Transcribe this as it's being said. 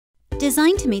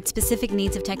Designed to meet specific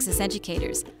needs of Texas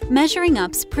educators, Measuring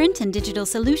Up's print and digital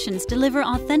solutions deliver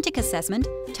authentic assessment,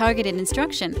 targeted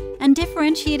instruction, and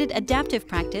differentiated adaptive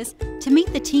practice to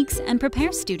meet the TEKS and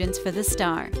prepare students for the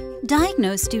STAAR.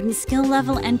 Diagnose students' skill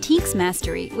level and TEKS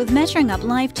mastery with Measuring Up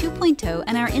Live 2.0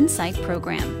 and our Insight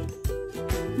program.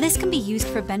 This can be used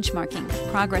for benchmarking,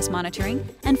 progress monitoring,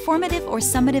 and formative or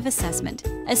summative assessment.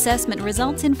 Assessment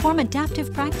results inform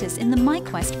adaptive practice in the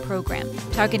MyQuest program,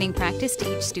 targeting practice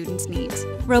to each student's needs.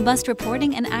 Robust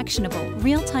reporting and actionable,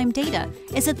 real-time data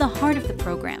is at the heart of the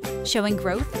program, showing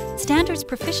growth, standards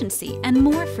proficiency, and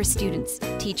more for students,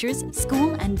 teachers,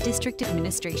 school, and district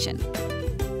administration.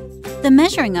 The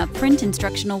Measuring Up print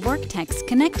instructional work texts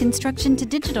connect instruction to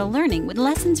digital learning with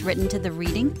lessons written to the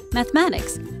reading,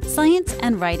 mathematics, science,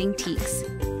 and writing TEKS.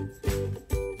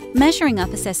 Measuring Up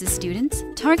assesses students,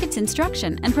 targets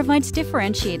instruction, and provides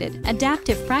differentiated,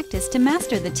 adaptive practice to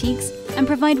master the TEKS and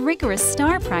provide rigorous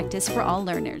STAAR practice for all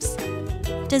learners.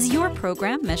 Does your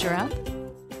program measure up?